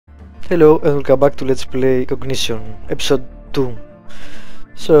Hello and welcome back to Let's Play Cognition, episode 2.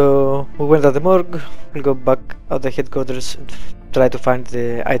 So, we went at the morgue, we'll go back at the headquarters and try to find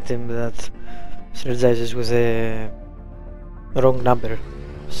the item that synergizes with the wrong number.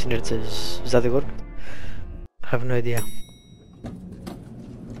 Synergizes, is that the word? I have no idea.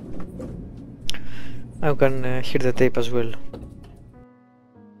 I can hear the tape as well.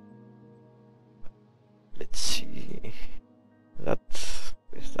 Let's see. That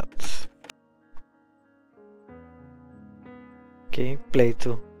is that. Okay, play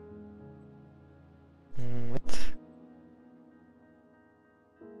 2. What?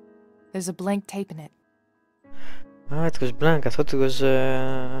 There's a blank tape in it. Ah, it was blank. I thought it was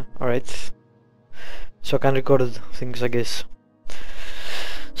alright. So I can record things, I guess.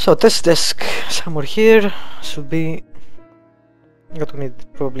 So test desk somewhere here should be what we need.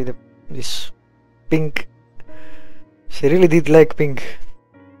 Probably this pink. She really did like pink.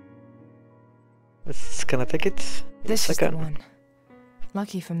 Can I take it? This Yes, is I the can. one.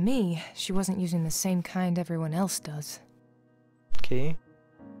 Lucky for me, she wasn't using the same kind everyone else does. Okay.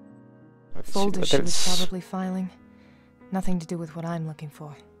 Let's see Folders what she was else. probably filing. Nothing to do with what I'm looking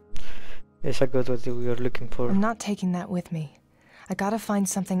for. Yes, I got what we are looking for. I'm not taking that with me. I gotta find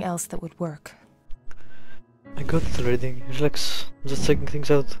something else that would work. I got it already. Relax. I'm just checking things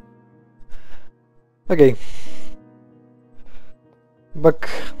out. Okay. Back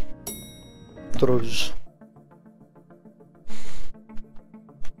to Rose.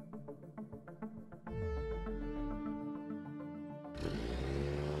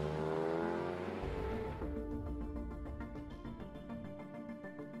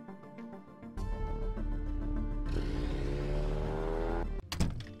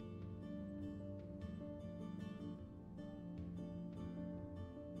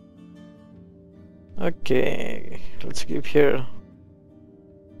 Okay, let's give here.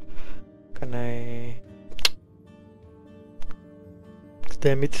 Can I?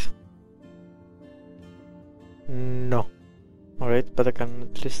 Damn it. No. Alright, but I can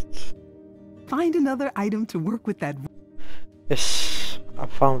at least. Find another item to work with that. Yes, I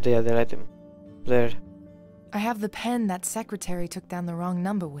found the other item. There. I have the pen that secretary took down the wrong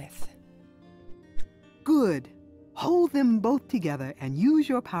number with. Good. Hold them both together and use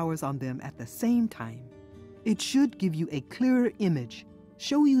your powers on them at the same time. It should give you a clearer image,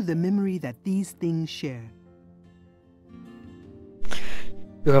 show you the memory that these things share.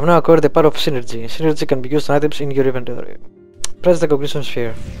 You have now acquired the power of synergy. Synergy can be used on items in your inventory. Press the cognition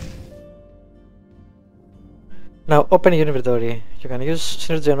sphere. Now open your inventory. You can use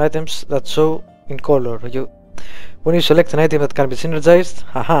synergy on items that show in color. When you select an item that can be synergized,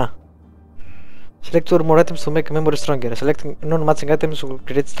 haha. Select 2 or more items to make memory stronger. Selecting non-matching items will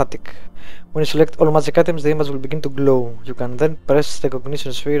create static. When you select all matching items, the image will begin to glow. You can then press the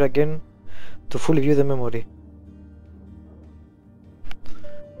cognition sphere again to fully view the memory.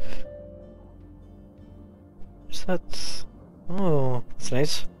 Is that? Oh, that's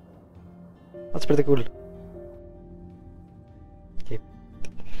nice. That's pretty cool. Okay.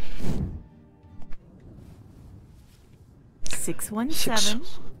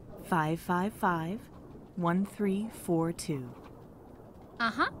 617-555-1342.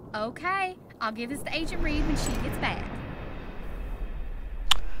 Okay. I'll give this to Agent Reed when she gets back.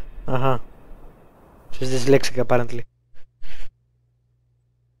 She's dyslexic apparently.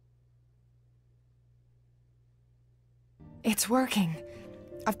 It's working.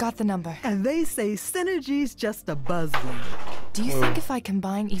 I've got the number. And they say synergy's just a buzzword. Do you think if I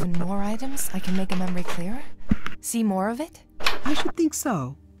combine even more items, I can make a memory clearer? See more of it? I should think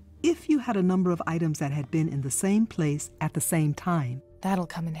so. If you had a number of items that had been in the same place at the same time. That'll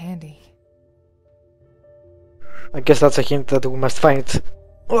come in handy. I guess that's a hint that we must find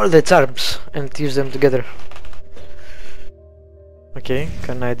all the charms and use them together. Okay,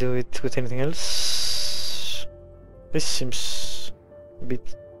 can I do it with anything else? This seems a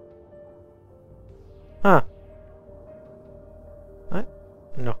bit... Ah! What?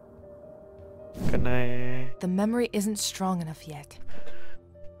 No. Can I... The memory isn't strong enough yet.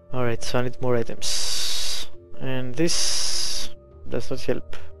 Alright, so I need more items. And this does not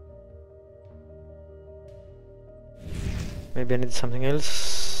help. Maybe I need something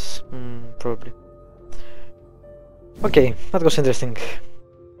else? Probably. Okay, that was interesting.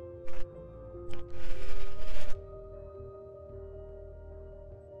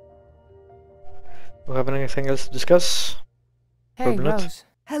 Do we have anything else to discuss? Hey, Probably not. Rose.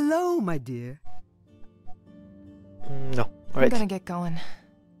 Hello, my dear. No. I'm Alright, gonna get going.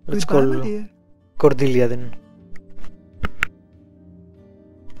 let's Goodbye, my call dear. Cordelia then.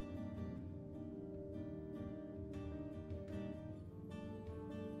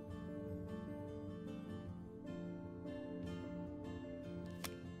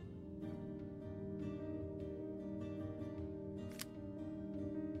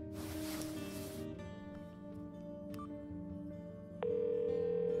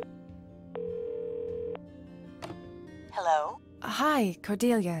 Hello? Hi,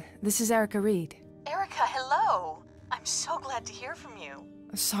 Cordelia. This is Erica Reed. Erica, hello! I'm so glad to hear from you.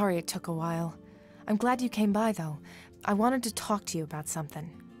 Sorry it took a while. I'm glad you came by, though. I wanted to talk to you about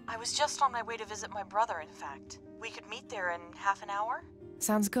something. I was just on my way to visit my brother, in fact. We could meet there in half an hour?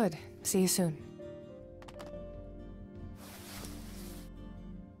 Sounds good. See you soon.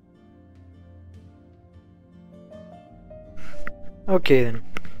 Okay then.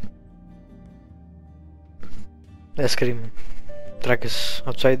 The ice cream truck is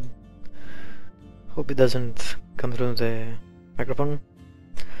outside. Hope it doesn't come through the microphone.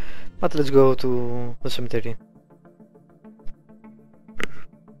 But let's go to the cemetery.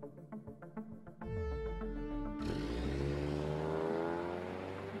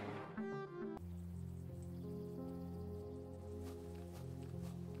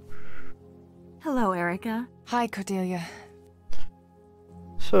 Hello, Erica. Hi, Cordelia.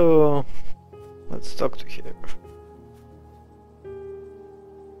 So let's talk to her.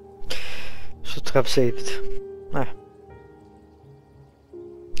 Should have saved.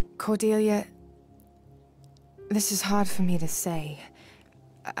 Cordelia, this is hard for me to say.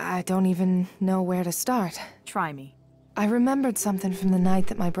 I don't even know where to start. Try me. I remembered something from the night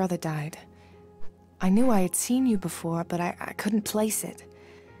that my brother died. I knew I had seen you before, but I couldn't place it.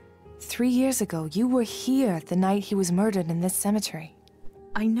 3 years ago, you were here the night he was murdered in this cemetery.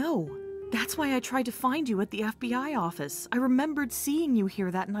 I know. That's why I tried to find you at the FBI office. I remembered seeing you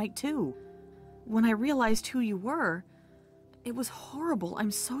here that night, too. When I realized who you were, it was horrible.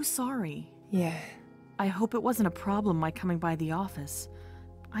 I'm so sorry. Yeah. I hope it wasn't a problem my coming by the office.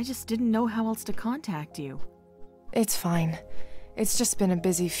 I just didn't know how else to contact you. It's fine. It's just been a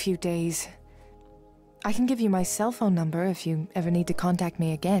busy few days. I can give you my cell phone number if you ever need to contact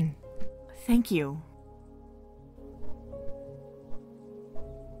me again. Thank you.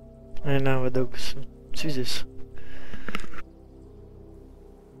 I know a dog. Jesus.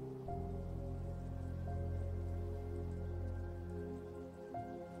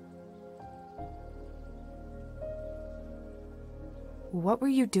 What were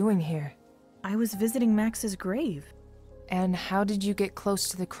you doing here? I was visiting Max's grave. And how did you get close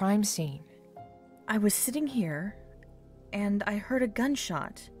to the crime scene? I was sitting here, and I heard a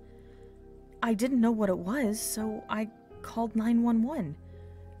gunshot. I didn't know what it was, so I called 911.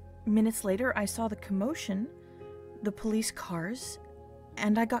 Minutes later, I saw the commotion, the police cars,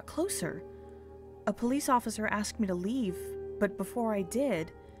 and I got closer. A police officer asked me to leave, but before I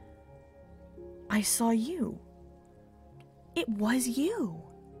did, I saw you. It was you.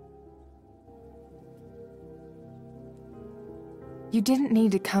 You didn't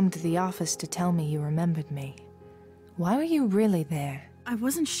need to come to the office to tell me you remembered me. Why were you really there? I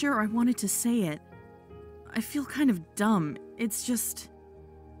wasn't sure I wanted to say it. I feel kind of dumb. It's just...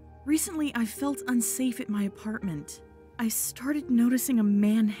 Recently, I felt unsafe at my apartment. I started noticing a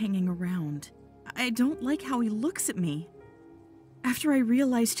man hanging around. I don't like how he looks at me. After I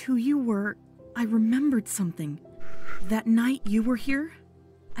realized who you were, I remembered something. That night you were here,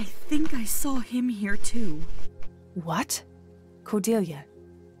 I think I saw him here too. What? Cordelia,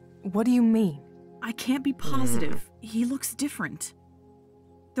 what do you mean? I can't be positive. He looks different.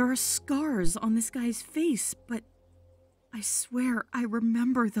 There are scars on this guy's face, but I swear I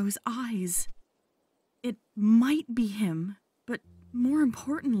remember those eyes. It might be him, but more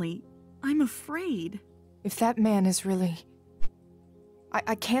importantly, I'm afraid. If that man is really...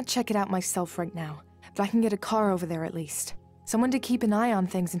 I can't check it out myself right now, but I can get a car over there at least. Someone to keep an eye on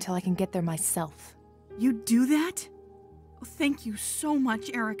things until I can get there myself. You'd do that? Oh, thank you so much,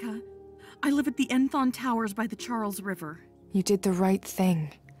 Erica. I live at the Enthon Towers by the Charles River. You did the right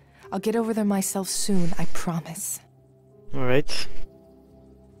thing. I'll get over there myself soon, I promise. Alright.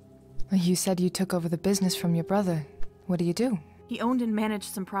 You said you took over the business from your brother. What do you do? He owned and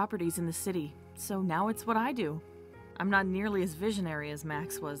managed some properties in the city, so now it's what I do. I'm not nearly as visionary as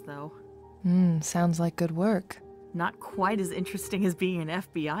Max was, though. Sounds like good work. Not quite as interesting as being an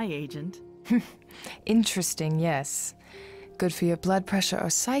FBI agent. Interesting, yes. Good for your blood pressure or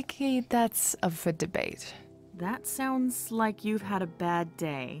psyche, that's up for debate. That sounds like you've had a bad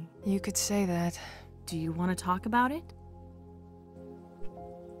day. You could say that. Do you want to talk about it?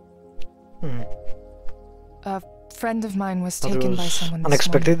 A friend of mine was That taken by was someone this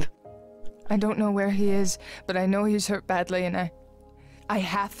unexpected. morning. I don't know where he is, but I know he's hurt badly and I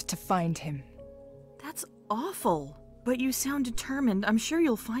have to find him. That's awful. But you sound determined. I'm sure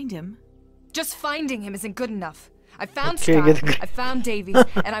you'll find him. Just finding him isn't good enough. I found Okay, Sky, I found Davies,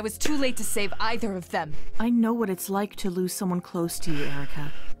 and I was too late to save either of them. I know what it's like to lose someone close to you,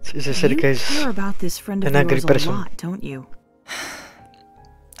 Erica. Jesus, You Erica is care about this friend of an angry yours a person. lot, don't you?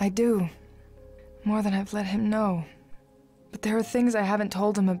 I do. More than I've let him know. But there are things I haven't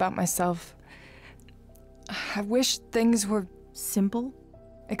told him about myself. I wish things were... Simple?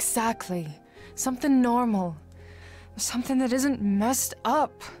 Exactly. Something normal. Something that isn't messed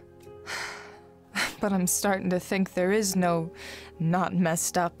up. But I'm starting to think there is no not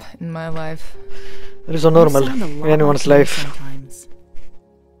messed up in my life. There is no normal You sound a lot in anyone's like me life. sometimes.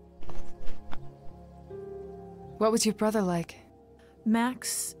 What was your brother like?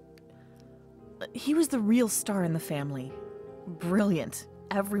 Max... He was the real star in the family. Brilliant.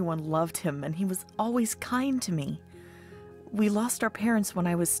 Everyone loved him, and he was always kind to me. We lost our parents when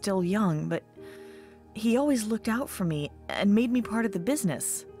I was still young, but he always looked out for me and made me part of the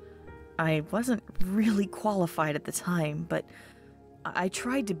business. I wasn't really qualified at the time, but I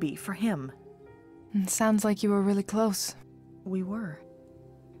tried to be for him. It sounds like you were really close. We were.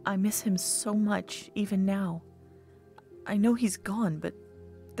 I miss him so much, even now. I know he's gone, but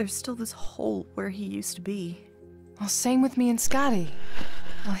there's still this hole where he used to be. Well, same with me and Scotty.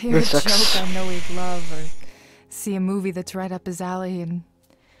 I'll hear This a sucks. joke I know he'd love, or see a movie that's right up his alley, and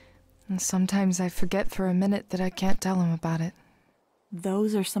sometimes I forget for a minute that I can't tell him about it.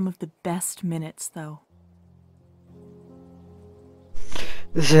 Those are some of the best minutes, though.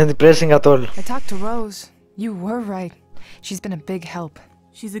 This isn't depressing at all. I talked to Rose. You were right. She's been a big help.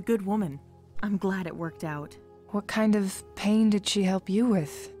 She's a good woman. I'm glad it worked out. What kind of pain did she help you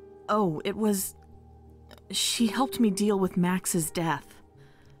with? Oh, it was... She helped me deal with Max's death.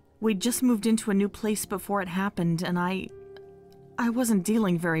 We'd just moved into a new place before it happened, and I wasn't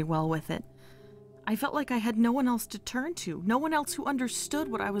dealing very well with it. I felt like I had no one else to turn to, no one else who understood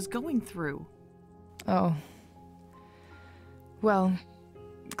what I was going through. Oh. Well,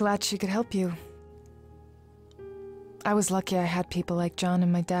 glad she could help you. I was lucky I had people like John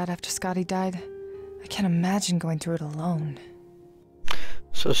and my dad after Scotty died. I can't imagine going through it alone.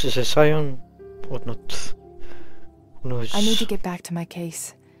 So she's a scion, whatnot. Who knows? I need to get back to my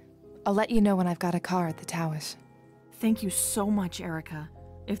case. I'll let you know when I've got a car at the towers. Thank you so much, Erica.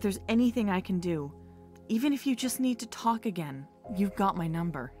 If there's anything I can do, even if you just need to talk again, you've got my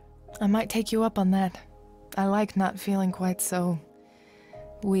number. I might take you up on that. I like not feeling quite so...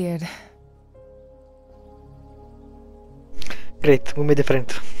 weird. Great, we made a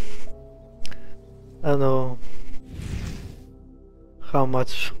friend. I don't know how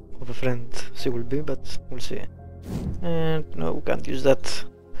much of a friend she will be, but we'll see. And no, we can't use that.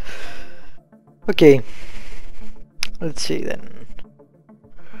 Okay. Let's see then.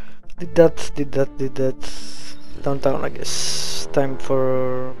 Did that. Downtown, I guess. Time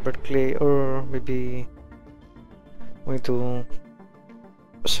for Berkeley, or maybe going to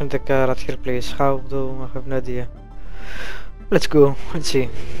send the car at her place. How though? I have no idea. Let's go. Let's see.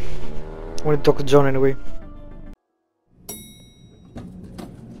 I want to talk to John anyway.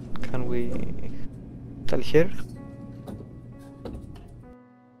 Can we tell her?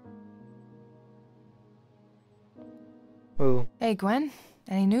 Oh. Hey, Gwen.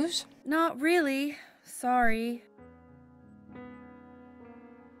 Any news? Not really. Sorry.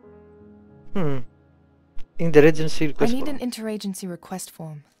 Interagency I request need form. an interagency request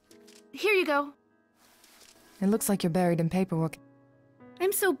form. Here you go. It looks like you're buried in paperwork.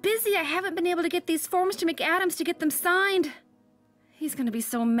 I'm so busy I haven't been able to get these forms to McAdams to get them signed. He's gonna be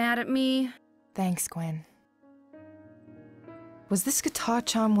so mad at me. Thanks, Gwen. Was this guitar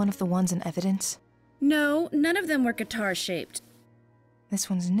charm one of the ones in evidence? No, none of them were guitar-shaped. This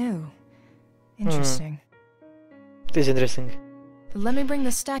one's new. Interesting. It is interesting. Let me bring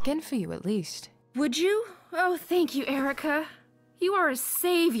the stack in for you, at least. Would you? Oh, thank you, Erica. You are a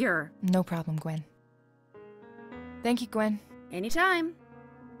savior. No problem, Gwen. Thank you, Gwen. Anytime.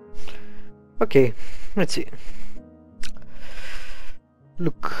 Okay, let's see.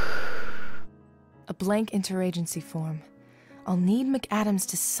 Look. A blank interagency form. I'll need McAdams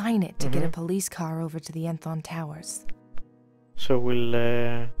to sign it to get a police car over to the Enthon Towers. So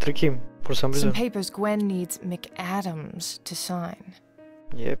we'll trick him for some reason. Some papers Gwen needs McAdams to sign.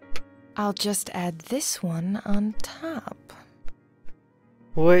 Yep. I'll just add this one on top.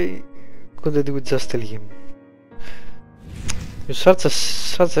 Why couldn't we just tell him? You're such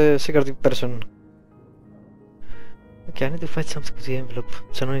a secretive person. Okay, I need to find something with the envelope.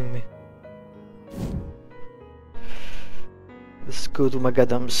 It's annoying me. Let's go to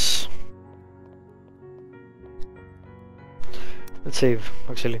McAdams. Let's save,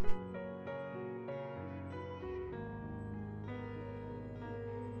 actually.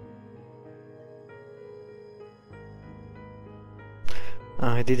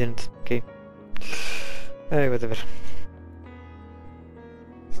 Ah, I didn't. Okay. Whatever.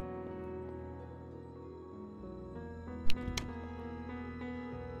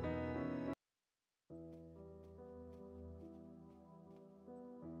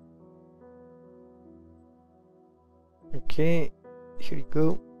 Okay, here you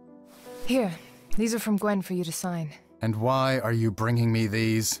go. Here, these are from Gwen for you to sign. And why are you bringing me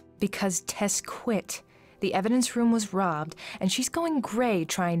these? Because Tess quit. The evidence room was robbed, and she's going gray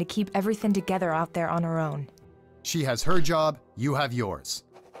trying to keep everything together out there on her own. She has her job, you have yours.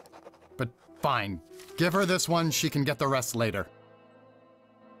 But fine, give her this one, she can get the rest later.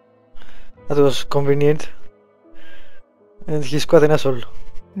 That was convenient. And he's quite an asshole.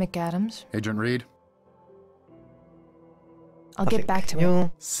 McAdams, Agent Reed, I'll get back to it.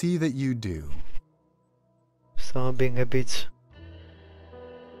 you. see that you do. Stop being a bitch.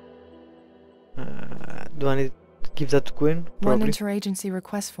 Do I need to give that to Gwen? One Probably. interagency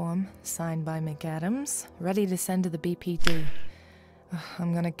request form, signed by McAdams, ready to send to the BPD. Ugh,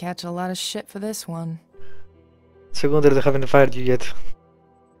 I'm gonna catch a lot of shit for this one. It's a wonder they haven't fired you yet.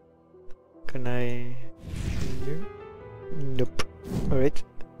 Can I... Here? Nope. Alright.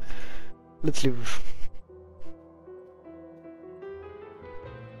 Let's leave.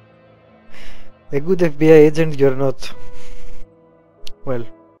 A good FBI agent you're not. Well.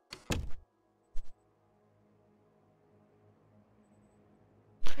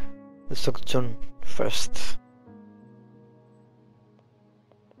 Let's talk to John first.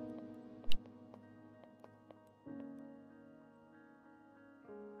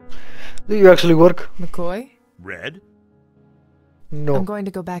 Do you actually work? McCoy? Red? No. I'm going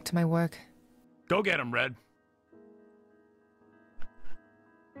to go back to my work. Go get him, Red.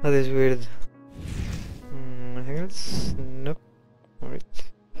 That is weird. Anything else? Nope. Alright.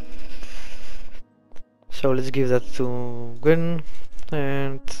 So let's give that to Gwen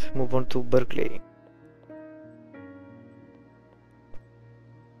and move on to Berkeley.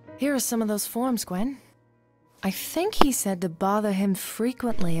 Here are some of those forms, Gwen. I think he said to bother him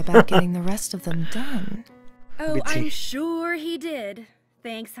frequently about getting the rest of them done. Oh, Bitsy. I'm sure he did.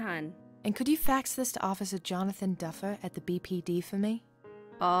 Thanks, hon. And could you fax this to Officer Jonathan Duffer at the BPD for me?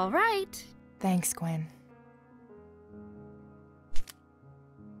 All right. Thanks, Gwen.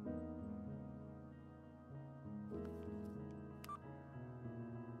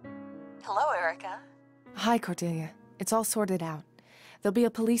 Hello, Erica. Hi, Cordelia. It's all sorted out. There'll be a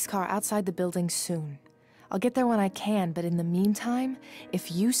police car outside the building soon. I'll get there when I can, but in the meantime, if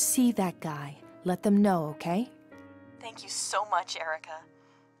you see that guy, let them know, okay? Thank you so much, Erica.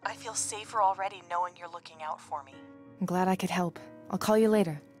 I feel safer already knowing you're looking out for me. I'm glad I could help. I'll call you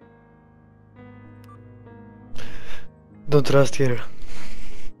later. Don't trust her.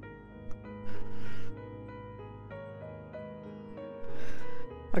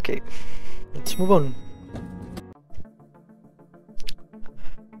 Okay, let's move on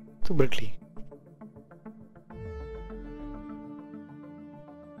to Berkeley.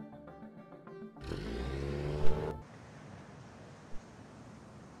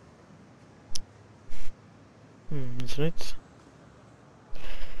 That's right.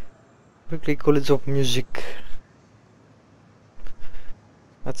 Berkeley College of Music.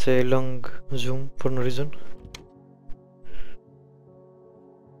 That's a long zoom for no reason.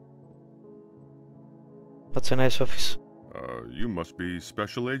 That's a nice office. You must be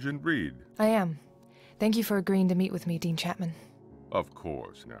Special Agent Reed. I am. Thank you for agreeing to meet with me, Dean Chapman. Of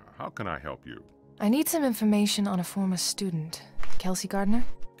course. Now, how can I help you? I need some information on a former student, Kelsey Gardner.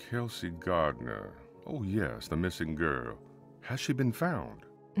 Kelsey Gardner. Oh, yes, the missing girl. Has she been found?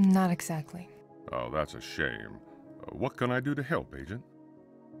 Not exactly. Oh, that's a shame. What can I do to help, Agent?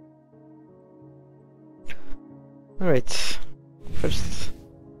 Alright. First.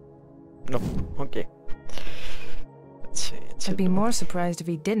 Nope. Okay. Let's see. I'd be more surprised if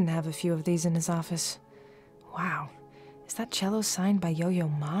he didn't have a few of these in his office. Wow. Is that cello signed by Yo-Yo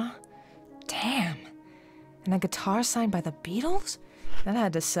Ma? Damn. And a guitar signed by the Beatles? That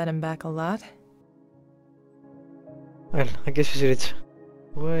had to set him back a lot. Well, I guess he's rich.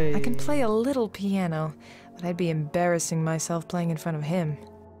 Why? I can play a little piano, but I'd be embarrassing myself playing in front of him.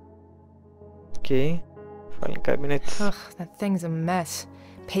 Okay. Filing cabinet. Ugh, that thing's a mess.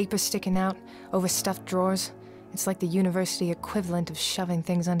 Paper sticking out, overstuffed drawers. It's like the university equivalent of shoving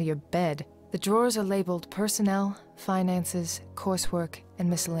things under your bed. The drawers are labeled personnel, finances, coursework, and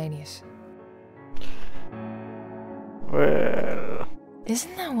miscellaneous. Well...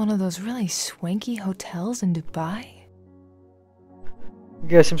 Isn't that one of those really swanky hotels in Dubai?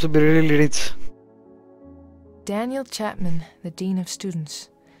 Guy seems to be really rich. Daniel Chapman, the Dean of Students.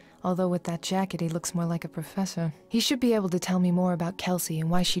 Although with that jacket he looks more like a professor. He should be able to tell me more about Kelsey and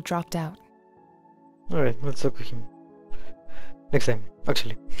why she dropped out. Alright, let's talk to him. Next time,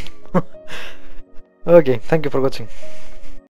 actually. Okay, thank you for watching.